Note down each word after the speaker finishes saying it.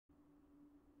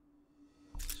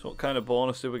So what kind of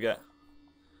bonus do we get?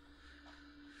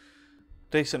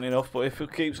 Decent enough, but if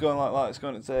it keeps going like that, it's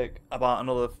going to take about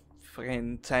another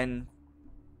fucking 10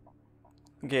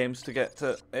 games to get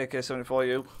to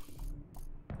AK-74U.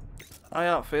 I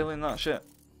aren't feeling that shit.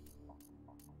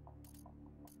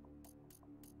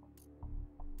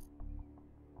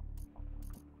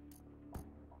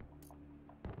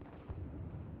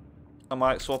 I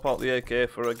might swap out the AK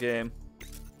for a game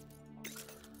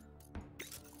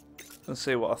and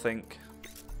see what I think.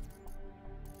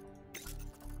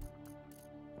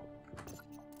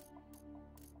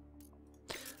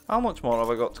 How much more have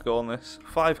I got to go on this?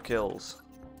 5 kills.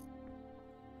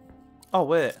 Oh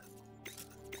wait.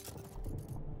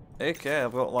 AK,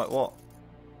 I've got like what?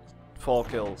 4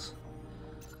 kills.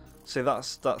 See,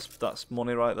 that's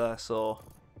money right there, so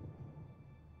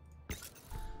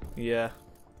yeah.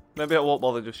 Maybe I won't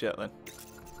bother just yet then.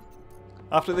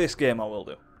 After this game I will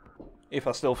do. If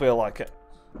I still feel like it.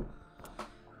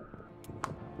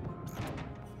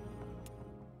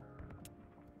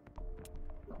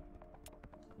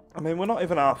 I mean, we're not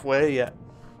even halfway yet.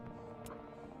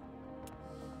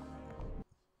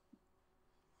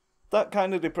 That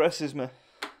kind of depresses me.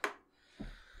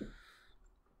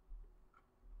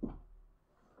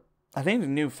 I need a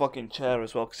new fucking chair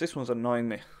as well, because this one's annoying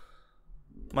me.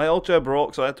 My old chair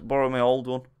broke, so I had to borrow my old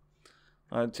one.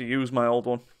 I had to use my old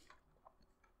one.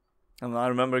 And I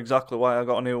remember exactly why I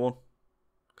got a new one.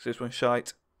 Because this one's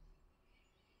shite.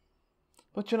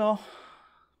 But you know,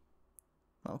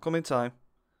 that'll come in time.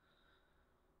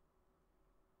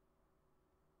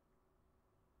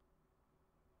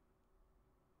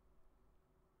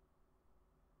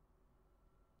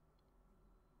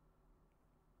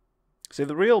 See,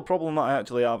 the real problem that I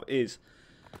actually have is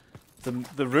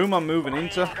the room I'm moving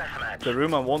into, the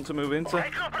room I want to move into.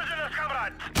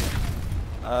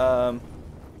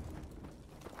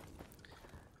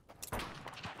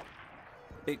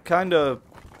 It kind of,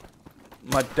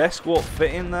 my desk won't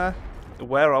fit in there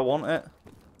where I want it.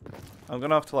 I'm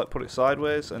gonna have to like put it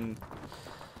sideways, and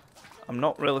I'm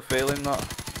not really feeling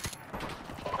that.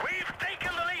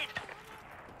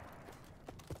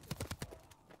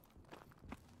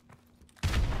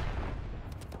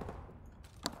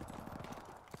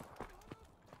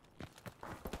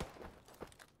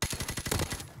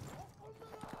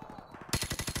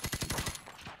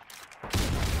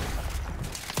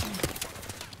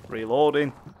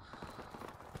 Reloading.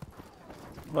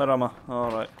 Where am I?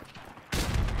 Alright.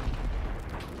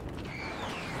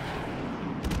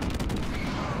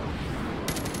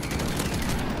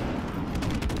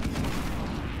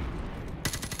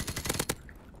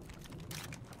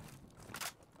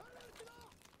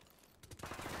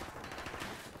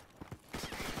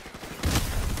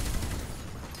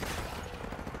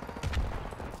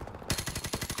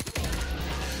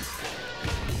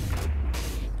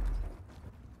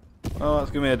 Oh,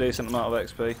 that's giving me a decent amount of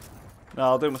XP. No,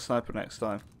 I'll do my sniper next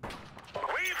time. In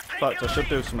fact, I should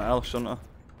do something else, shouldn't I?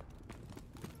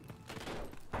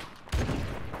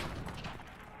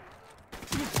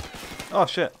 Oh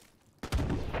shit.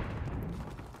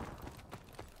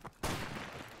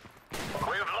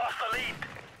 We've lost the lead.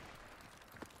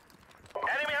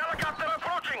 Enemy helicopter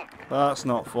approaching. That's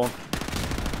not fun.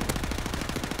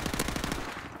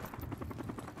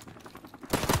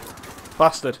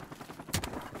 Bastard.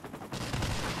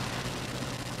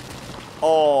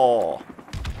 Oh.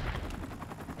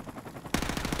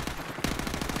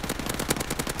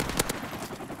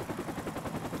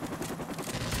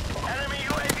 Enemy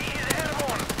UAV is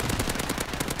airborne.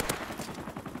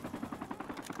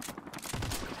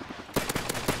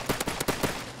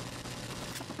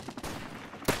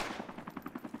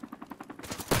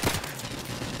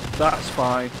 That's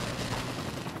fine.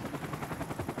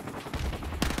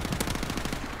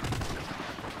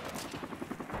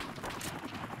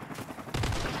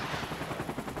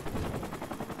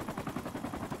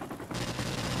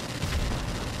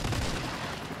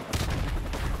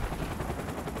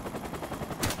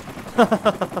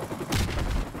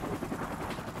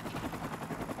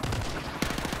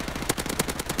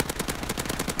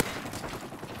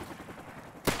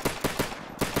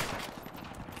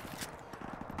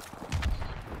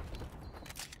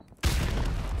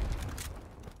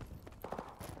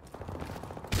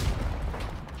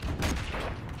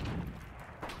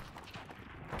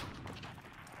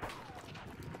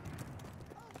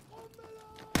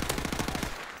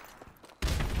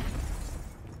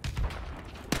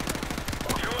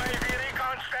 UAV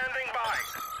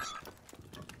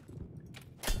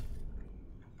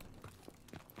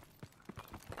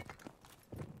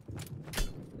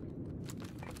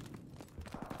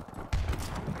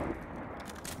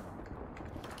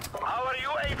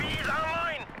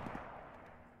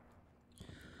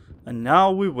And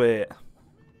now we wait.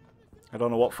 I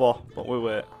don't know what for, but we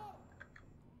wait.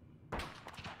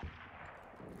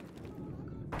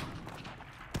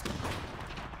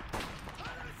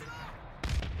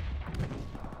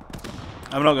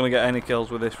 I'm not going to get any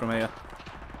kills with this from here.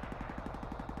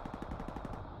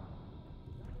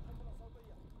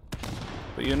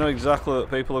 But you know exactly that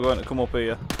people are going to come up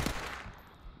here.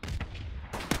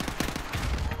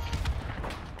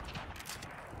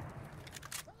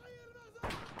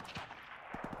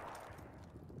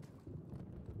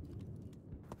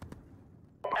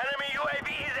 Enemy UAV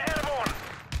is airborne.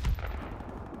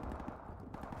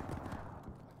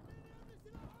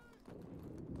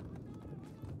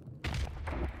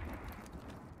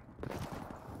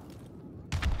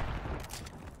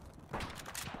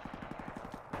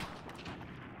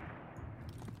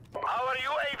 Our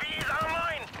UAV is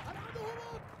online.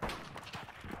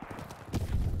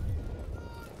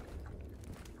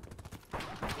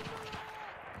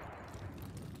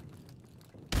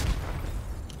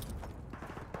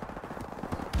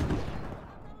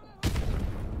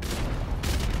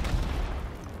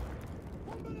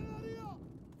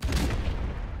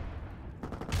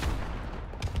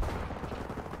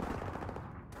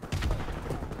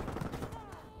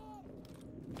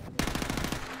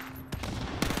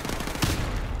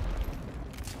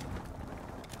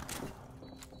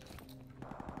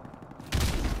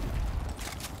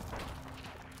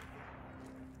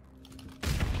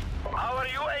 Our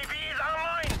UAV is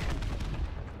online.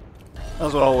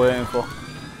 That's what I'm waiting for.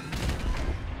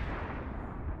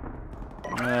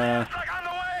 Airstrike on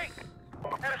the way.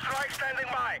 Airstrike standing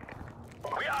by.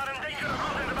 We are in danger of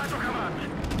losing the battle command.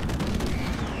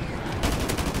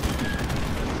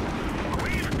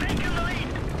 We've taken the lead.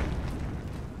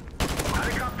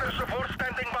 Helicopter support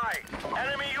standing by.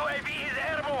 Enemy UAV is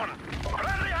airborne.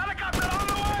 Friendly helicopter on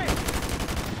the way.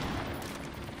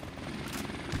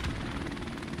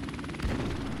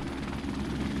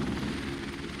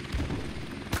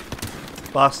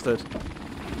 Bastard.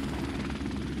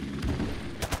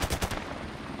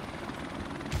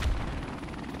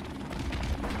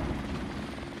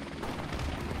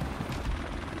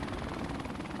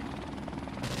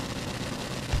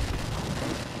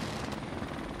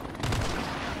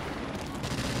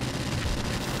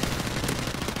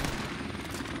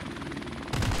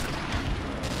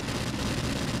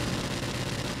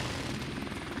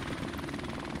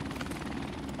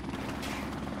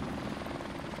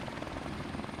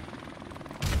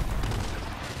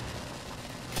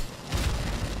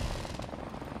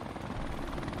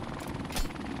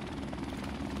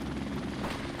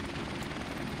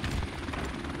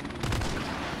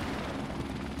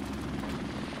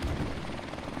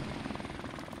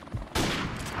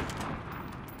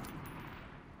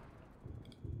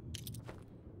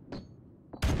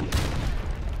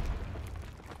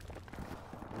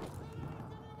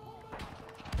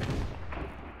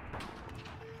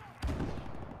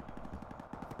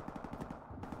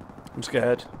 I'm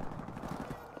scared.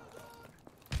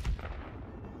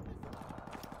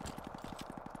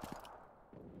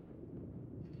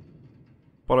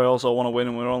 But I also want to win,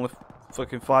 and we're only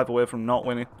fucking 5 away from not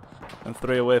winning, and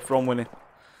 3 away from winning.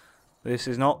 This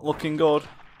is not looking good.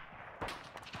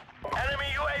 Enemy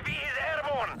UAV is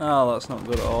airborne. Oh, that's not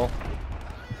good at all.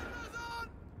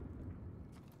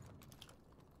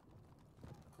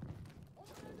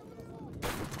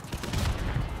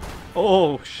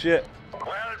 Oh shit. Well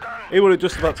done. He would have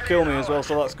just about to kill me as well,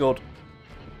 so that's good.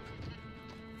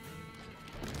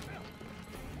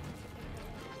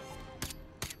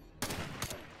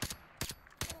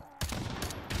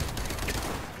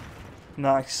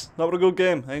 Nice. That was a good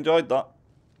game. I enjoyed that.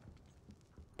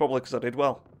 Probably because I did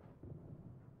well.